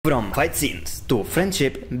From fight scenes to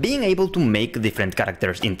friendship, being able to make different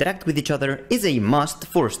characters interact with each other is a must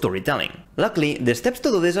for storytelling. Luckily, the steps to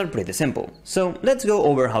do this are pretty simple, so let's go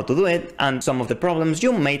over how to do it and some of the problems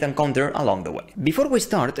you might encounter along the way. Before we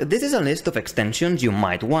start, this is a list of extensions you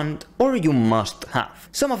might want or you must have.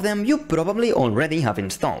 Some of them you probably already have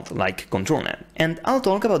installed, like controlnet, and I'll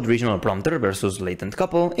talk about regional prompter versus latent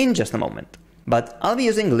couple in just a moment. But I'll be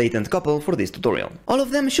using Latent Couple for this tutorial. All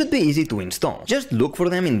of them should be easy to install. Just look for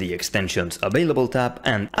them in the Extensions Available tab,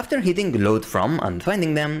 and after hitting Load From and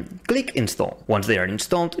finding them, click Install. Once they are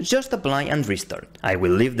installed, just apply and restart. I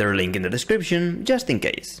will leave their link in the description, just in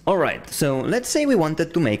case. Alright, so let's say we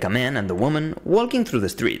wanted to make a man and a woman walking through the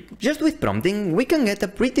street. Just with prompting, we can get a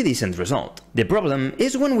pretty decent result. The problem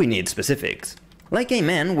is when we need specifics. Like a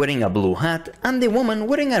man wearing a blue hat and the woman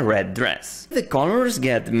wearing a red dress. The colors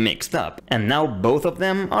get mixed up, and now both of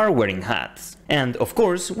them are wearing hats. And of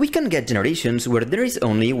course, we can get generations where there is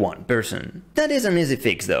only one person. That is an easy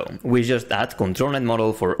fix though. We just add controlnet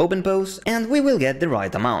model for open pose and we will get the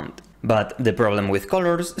right amount. But the problem with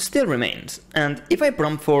colors still remains, and if I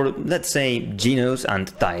prompt for, let's say, Genos and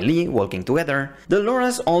Tai Li walking together, the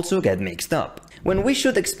LORAs also get mixed up, when we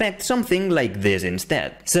should expect something like this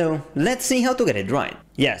instead. So let's see how to get it right.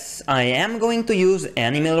 Yes, I am going to use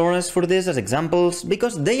ANYLORAs for this as examples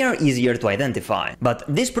because they are easier to identify, but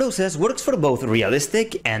this process works for both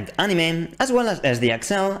realistic and anime, as well as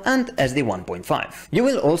SDXL and SD 1.5. You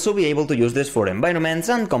will also be able to use this for environments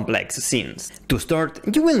and complex scenes. To start,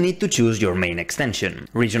 you will need to choose your main extension,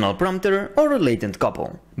 regional prompter or latent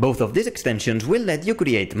couple. Both of these extensions will let you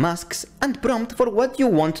create masks and prompt for what you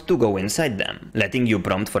want to go inside them, letting you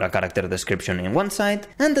prompt for a character description in one side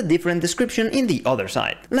and a different description in the other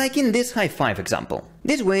side, like in this high five example.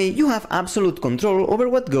 This way you have absolute control over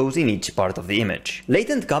what goes in each part of the image.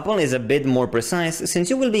 Latent couple is a bit more precise since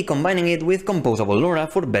you will be combining it with Composable LORA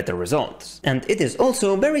for better results. And it is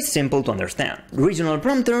also very simple to understand. Regional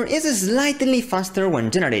prompter is slightly faster when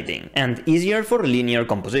generating and easier for linear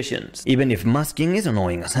compositions, even if masking is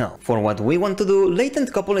annoying as hell. For what we want to do,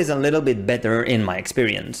 latent couple is a little bit better in my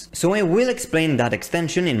experience, so I will explain that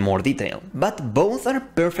extension in more detail, but both are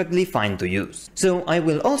perfectly fine to use. So I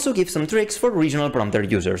will also give some tricks for regional prompter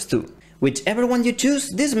users too. Whichever one you choose,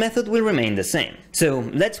 this method will remain the same. So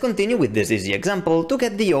let's continue with this easy example to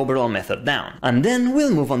get the overall method down, and then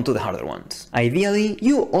we'll move on to the harder ones. Ideally,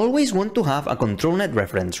 you always want to have a controlnet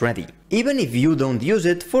reference ready, even if you don't use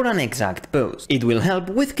it for an exact pose. It will help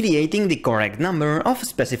with creating the correct number of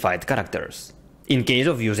specified characters. In case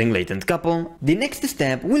of using latent couple, the next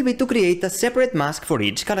step will be to create a separate mask for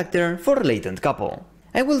each character for latent couple.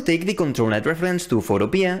 I will take the controlnet reference to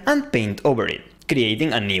Photopea and paint over it,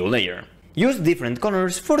 creating a new layer. Use different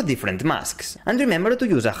colors for different masks, and remember to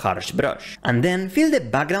use a harsh brush, and then fill the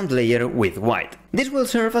background layer with white. This will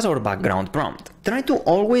serve as our background prompt. Try to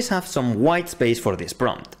always have some white space for this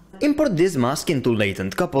prompt. Import this mask into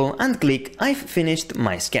latent couple and click I've finished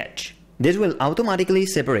my sketch. This will automatically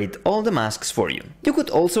separate all the masks for you. You could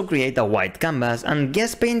also create a white canvas and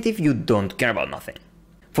guess paint if you don't care about nothing.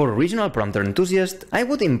 For regional prompter enthusiast, I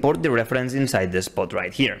would import the reference inside the spot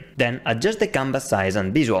right here, then adjust the canvas size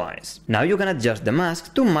and visualize. Now you can adjust the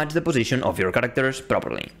mask to match the position of your characters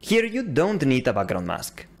properly. Here you don't need a background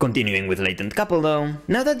mask. Continuing with latent couple though,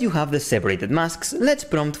 now that you have the separated masks, let's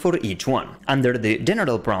prompt for each one. Under the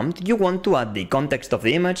general prompt, you want to add the context of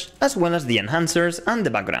the image, as well as the enhancers and the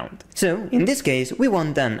background. So, in this case, we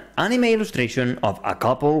want an anime illustration of a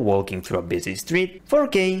couple walking through a busy street,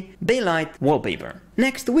 4K, daylight, wallpaper.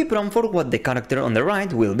 Next, we prompt for what the character on the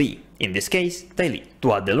right will be, in this case, Tai Li.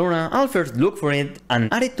 To add the LORA, I'll first look for it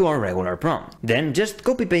and add it to our regular prompt, then just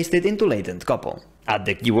copy-paste it into latent couple. Add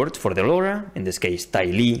the keywords for the LORA, in this case Tai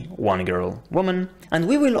Li, one girl, woman, and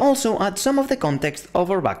we will also add some of the context of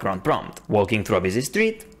our background prompt, walking through a busy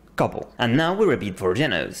street, couple. And now we repeat for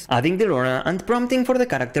Genos, adding the LORA and prompting for the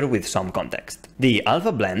character with some context. The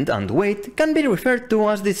alpha blend and weight can be referred to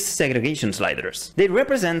as the segregation sliders. They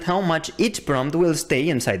represent how much each prompt will stay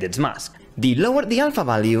inside its mask. The lower the alpha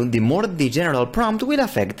value, the more the general prompt will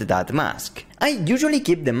affect that mask. I usually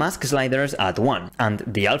keep the mask sliders at 1, and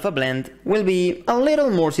the alpha blend will be a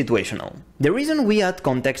little more situational. The reason we add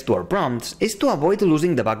context to our prompts is to avoid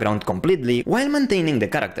losing the background completely while maintaining the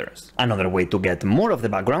characters. Another way to get more of the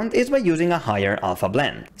background is by using a higher alpha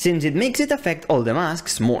blend, since it makes it affect all the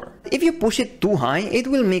masks more. If you push it too high, it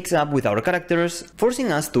will mix up with our characters,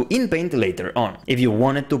 forcing us to inpaint later on. If you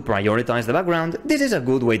wanted to prioritize the background, this is a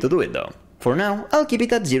good way to do it though. For now, I'll keep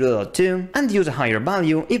it at 0.2 and use a higher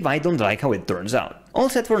value if I don't like how it turns out. All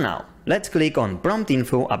set for now. Let's click on Prompt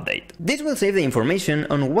Info Update. This will save the information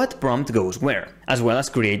on what prompt goes where, as well as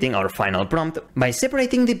creating our final prompt by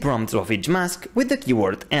separating the prompts of each mask with the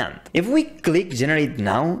keyword AND. If we click Generate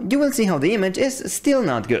Now, you will see how the image is still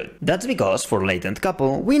not good. That's because for Latent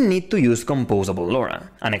Couple, we need to use Composable LORA,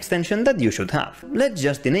 an extension that you should have. Let's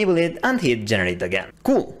just enable it and hit Generate again.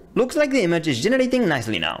 Cool! Looks like the image is generating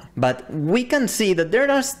nicely now, but we can see that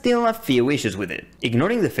there are still a few issues with it.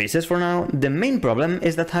 Ignoring the faces for now, the main problem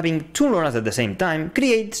is that having two LORAs at the same time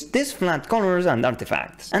creates these flat colors and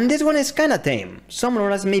artifacts. And this one is kinda tame, some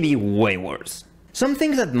LORAs may be way worse. Some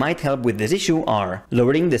things that might help with this issue are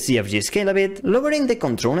lowering the CFG scale a bit, lowering the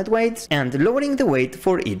controlnet weights, and lowering the weight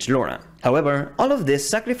for each LORA. However, all of this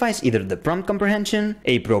sacrifices either the prompt comprehension,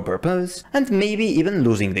 a proper pose, and maybe even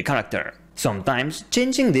losing the character. Sometimes,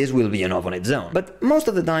 changing this will be enough on its own, but most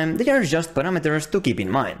of the time they are just parameters to keep in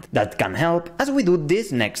mind that can help as we do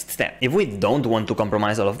this next step. If we don't want to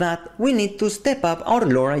compromise all of that, we need to step up our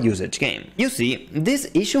LORA usage game. You see, this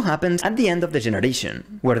issue happens at the end of the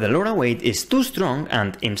generation, where the LORA weight is too strong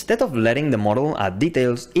and instead of letting the model add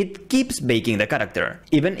details, it keeps baking the character,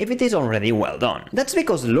 even if it is already well done. That's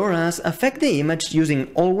because LORAs affect the image using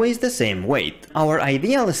always the same weight. Our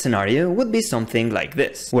ideal scenario would be something like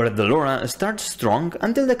this, where the LORA starts strong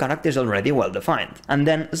until the character is already well defined, and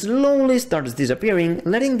then slowly starts disappearing,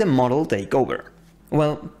 letting the model take over.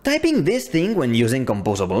 Well, typing this thing when using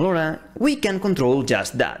Composable LORA, we can control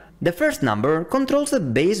just that. The first number controls the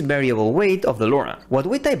base variable weight of the LORA. What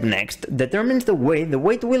we type next determines the way the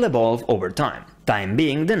weight will evolve over time, time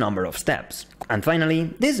being the number of steps. And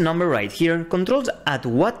finally, this number right here controls at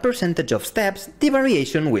what percentage of steps the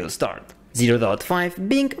variation will start. 0.5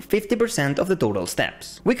 being 50% of the total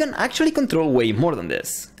steps. We can actually control way more than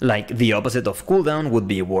this, like the opposite of cooldown would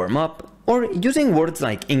be warm up, or using words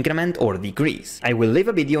like increment or decrease. I will leave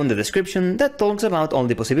a video in the description that talks about all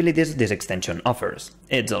the possibilities this extension offers.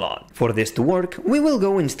 It's a lot. For this to work, we will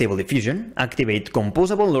go in Stable Diffusion, activate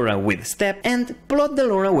Composable LORA with step, and plot the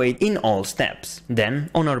LORA weight in all steps. Then,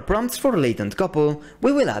 on our prompts for Latent Couple,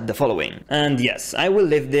 we will add the following. And yes, I will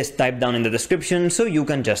leave this type down in the description so you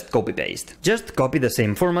can just copy-paste. Just copy the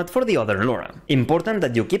same format for the other LORA. Important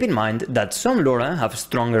that you keep in mind that some LORA have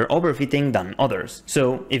stronger overfitting than others.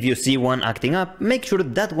 So, if you see one acting up, make sure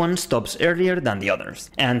that one stops earlier than the others,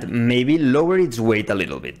 and maybe lower its weight a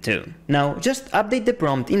little bit too. Now just update the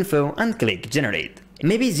prompt info and click generate.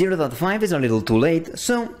 Maybe 0.5 is a little too late,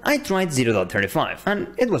 so I tried 0.35 and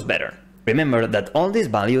it was better. Remember that all these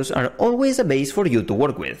values are always a base for you to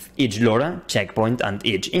work with. Each LORA, checkpoint and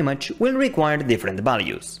each image will require different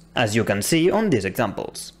values, as you can see on these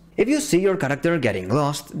examples. If you see your character getting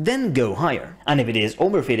lost, then go higher, and if it is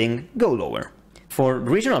overfitting, go lower. For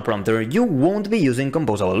regional prompter, you won't be using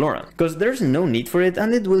Composable LORA, because there's no need for it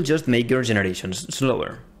and it will just make your generations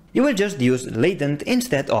slower. You will just use latent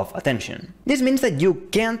instead of attention. This means that you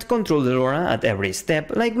can't control the LORA at every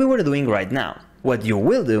step like we were doing right now. What you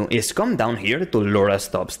will do is come down here to LORA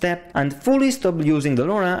stop step and fully stop using the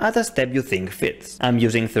LORA at a step you think fits. I'm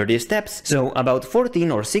using 30 steps, so about 14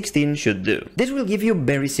 or 16 should do. This will give you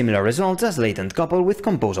very similar results as Latent Couple with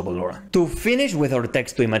Composable LORA. To finish with our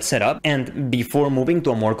text-to-image setup, and before moving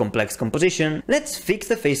to a more complex composition, let's fix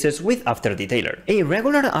the faces with After Detailer. A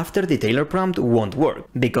regular After Detailer prompt won't work,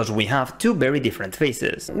 because we have two very different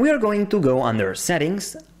faces. We are going to go under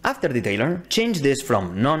Settings, After Detailer, change this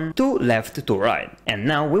from None to Left to Right, and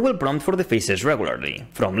now we will prompt for the faces regularly,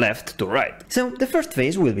 from left to right. So the first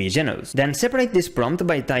face will be Genos. Then separate this prompt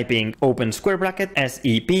by typing open square bracket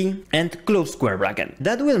SEP and close square bracket.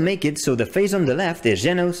 That will make it so the face on the left is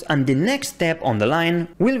Genos and the next step on the line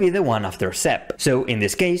will be the one after Sep, so in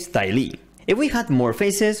this case Ty Lee. If we had more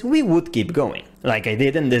faces, we would keep going, like I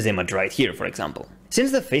did in this image right here, for example.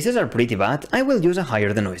 Since the faces are pretty bad, I will use a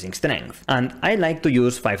higher denoising strength, and I like to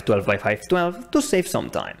use 512 by 512 to save some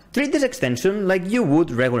time. Treat this extension like you would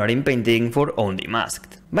regular Inpainting for only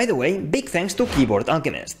masked. By the way, big thanks to Keyboard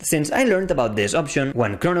Alchemist, since I learned about this option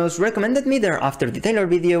when Kronos recommended me their After Detailer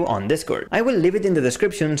video on Discord. I will leave it in the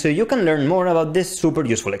description so you can learn more about this super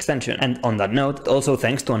useful extension. And on that note, also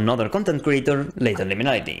thanks to another content creator, Latent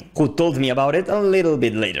Liminality, who told me about it a little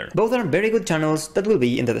bit later. Both are very good channels that will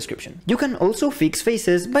be in the description. You can also fix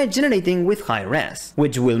faces by generating with high res,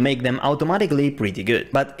 which will make them automatically pretty good,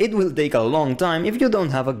 but it will take a long time if you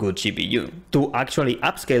don't have a good GPU. To actually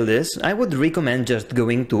upscale this, I would recommend just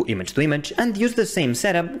going moving to image and use the same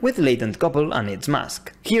setup with Latent Couple and its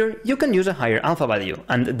mask. Here you can use a higher alpha value,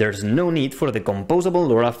 and there's no need for the Composable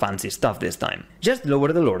LORA fancy stuff this time. Just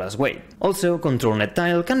lower the LORA's weight. Also, controlnet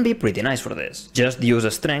tile can be pretty nice for this. Just use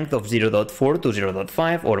a strength of 0.4 to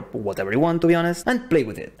 0.5 or whatever you want, to be honest, and play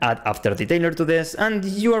with it. Add after detailer to this and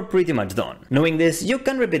you are pretty much done. Knowing this, you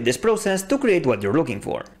can repeat this process to create what you're looking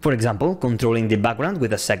for. For example, controlling the background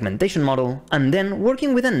with a segmentation model and then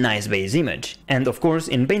working with a nice base image. And of course,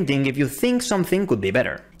 in painting if you think something could be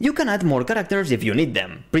better. You can add more characters if you need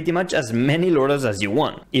them, pretty much as many LORAs as you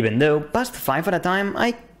want, even though past 5 at a time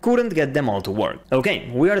I couldn't get them all to work. Okay,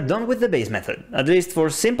 we are done with the base method, at least for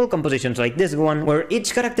simple compositions like this one, where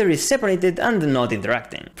each character is separated and not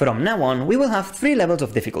interacting. From now on, we will have 3 levels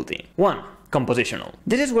of difficulty. 1. Compositional.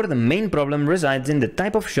 This is where the main problem resides in the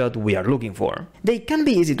type of shot we are looking for. They can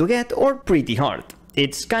be easy to get or pretty hard.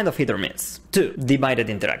 It's kind of hit or miss. 2. Divided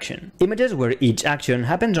interaction. Images where each action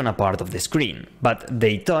happens on a part of the screen, but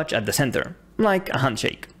they touch at the center, like a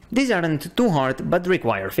handshake. These aren't too hard but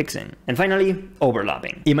require fixing. And finally,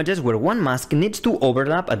 overlapping. Images where one mask needs to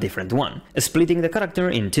overlap a different one, splitting the character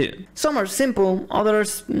in 2. Some are simple,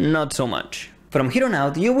 others not so much. From here on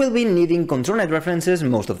out, you will be needing controlnet references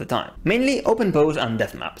most of the time, mainly OpenPose and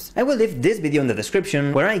depth maps. I will leave this video in the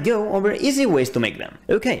description where I go over easy ways to make them.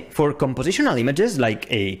 Okay, for compositional images like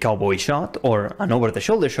a cowboy shot or an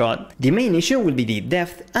over-the-shoulder shot, the main issue will be the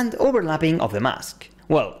depth and overlapping of the mask.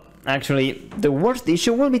 Well, actually, the worst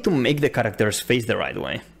issue will be to make the characters face the right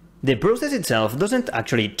way. The process itself doesn't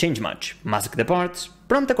actually change much. Mask the parts,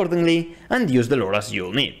 prompt accordingly, and use the LORAs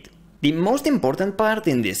you'll need. The most important part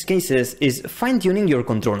in these cases is fine-tuning your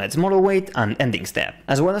controlnet's model weight and ending step,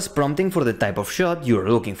 as well as prompting for the type of shot you're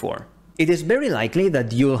looking for. It is very likely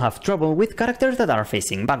that you'll have trouble with characters that are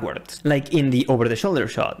facing backwards, like in the over-the-shoulder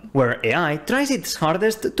shot, where AI tries its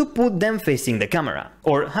hardest to put them facing the camera,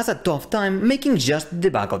 or has a tough time making just the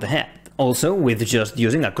back of the head. Also with just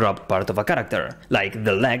using a cropped part of a character, like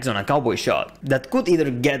the legs on a cowboy shot, that could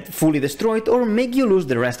either get fully destroyed or make you lose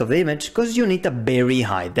the rest of the image cause you need a very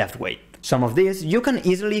high depth weight. Some of this you can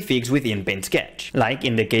easily fix with Inpaint Sketch, like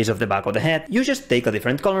in the case of the back of the head, you just take a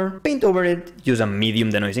different color, paint over it, use a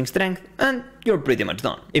medium denoising strength, and you're pretty much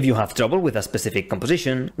done. If you have trouble with a specific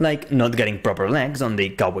composition, like not getting proper legs on the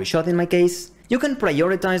cowboy shot in my case, you can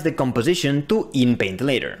prioritize the composition to inpaint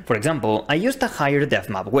later. For example, I used a higher depth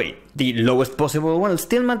map weight, the lowest possible while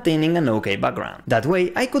still maintaining an okay background. That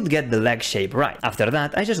way I could get the leg shape right. After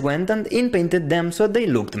that I just went and inpainted them so they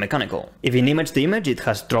looked mechanical. If in image to image it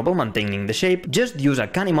has trouble maintaining the shape, just use a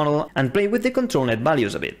canny model and play with the controlnet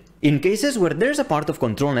values a bit. In cases where there's a part of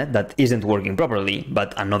controlnet that isn't working properly,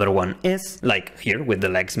 but another one is, like here with the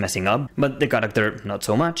legs messing up, but the character not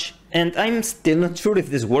so much, and I'm still not sure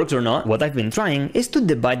if this works or not, what I've been trying is to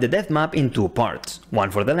divide the depth map in 2 parts.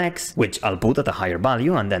 One for the legs, which I'll put at a higher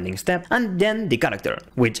value and ending step, and then the character,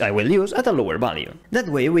 which I will use at a lower value. That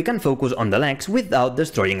way we can focus on the legs without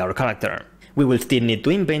destroying our character. We will still need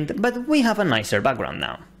to inpaint, but we have a nicer background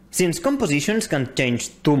now. Since compositions can change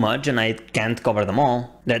too much and I can't cover them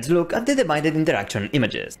all, let's look at the divided interaction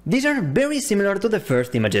images. These are very similar to the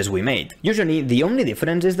first images we made. Usually the only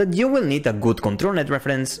difference is that you will need a good controlnet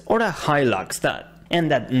reference or a high luck stat,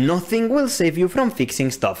 and that nothing will save you from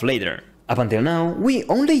fixing stuff later. Up until now, we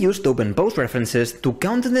only used OpenPose references to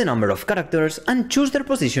count the number of characters and choose their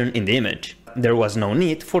position in the image. There was no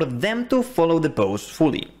need for them to follow the pose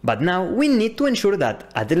fully. But now we need to ensure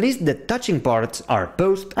that at least the touching parts are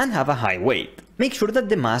posed and have a high weight. Make sure that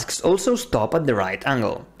the masks also stop at the right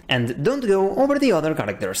angle. And don't go over the other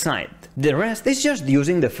character's side. The rest is just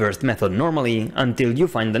using the first method normally until you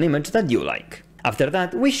find an image that you like. After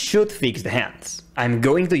that, we should fix the hands. I'm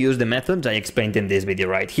going to use the methods I explained in this video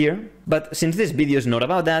right here, but since this video is not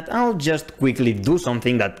about that, I'll just quickly do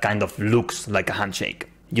something that kind of looks like a handshake.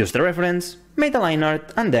 Use the reference, made a line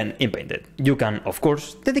art, and then inpaint it. You can, of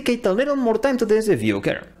course, dedicate a little more time to this if you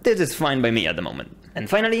care. This is fine by me at the moment. And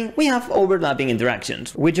finally, we have overlapping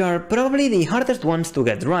interactions, which are probably the hardest ones to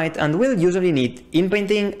get right and will usually need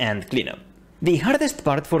inpainting and cleanup. The hardest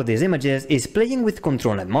part for these images is playing with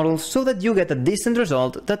controlnet models so that you get a decent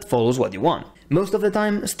result that follows what you want. Most of the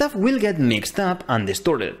time, stuff will get mixed up and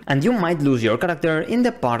distorted, and you might lose your character in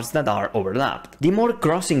the parts that are overlapped. The more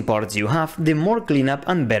crossing parts you have, the more cleanup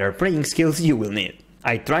and better playing skills you will need.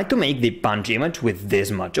 I tried to make the punch image with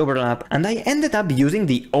this much overlap, and I ended up using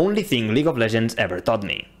the only thing League of Legends ever taught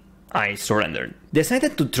me. I surrendered.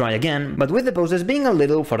 Decided to try again, but with the poses being a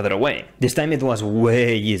little further away. This time it was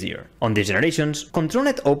way easier. On these generations,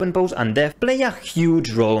 controlnet OpenPose and depth play a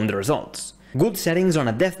huge role on the results. Good settings on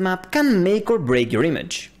a depth map can make or break your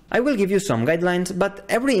image. I will give you some guidelines, but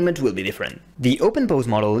every image will be different. The open pose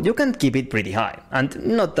model, you can keep it pretty high, and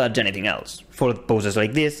not touch anything else. For poses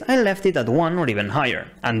like this, I left it at 1 or even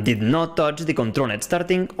higher, and did not touch the controlnet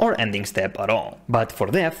starting or ending step at all. But for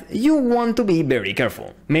depth, you want to be very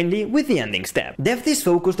careful, mainly with the ending step. Depth is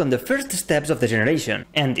focused on the first steps of the generation,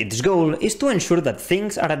 and its goal is to ensure that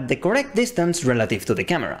things are at the correct distance relative to the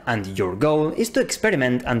camera, and your goal is to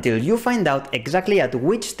experiment until you find out exactly at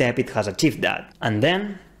which step it has achieved that, and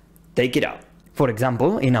then take it out. For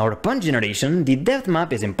example, in our punch generation, the depth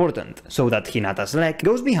map is important, so that Hinata's leg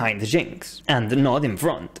goes behind Jinx, and not in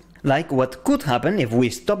front. Like what could happen if we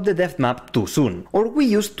stop the depth map too soon, or we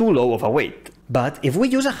use too low of a weight. But if we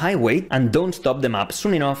use a high weight and don't stop the map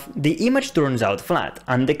soon enough, the image turns out flat,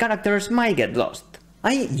 and the characters might get lost.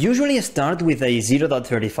 I usually start with a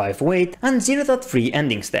 0.35 weight and 0.3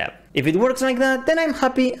 ending step. If it works like that, then I'm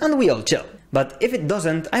happy and we all chill. But if it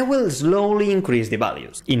doesn't, I will slowly increase the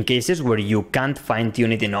values. In cases where you can't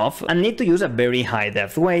fine-tune it enough and need to use a very high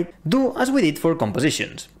depth weight, do as we did for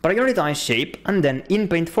compositions. Prioritize shape and then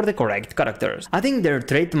inpaint for the correct characters, adding their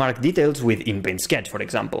trademark details with Inpaint Sketch, for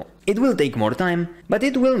example. It will take more time, but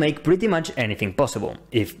it will make pretty much anything possible,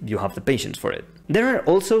 if you have the patience for it. There are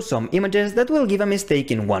also some images that will give a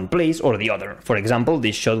mistake in one place or the other. For example,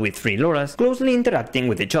 this shot with 3 Loras closely interacting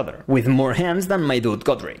with each other, with more hands than my dude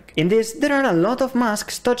Godric. In this, there are a lot of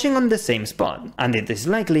masks touching on the same spot, and it is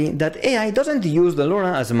likely that AI doesn't use the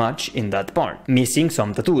LoRa as much in that part, missing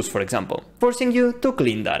some tattoos for example, forcing you to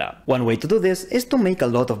clean that up. One way to do this is to make a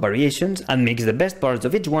lot of variations and mix the best parts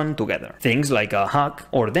of each one together. Things like a hack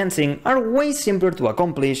or dancing are way simpler to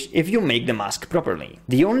accomplish if you make the mask properly.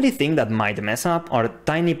 The only thing that might mess up are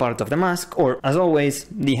tiny parts of the mask or, as always,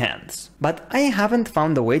 the hands. But I haven't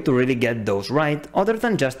found a way to really get those right other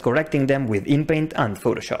than just correcting them with Inpaint and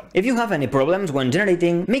Photoshop. If you have any problems when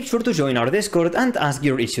generating, make sure to join our Discord and ask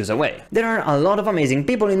your issues away. There are a lot of amazing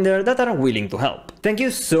people in there that are willing to help. Thank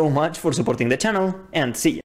you so much for supporting the channel, and see ya!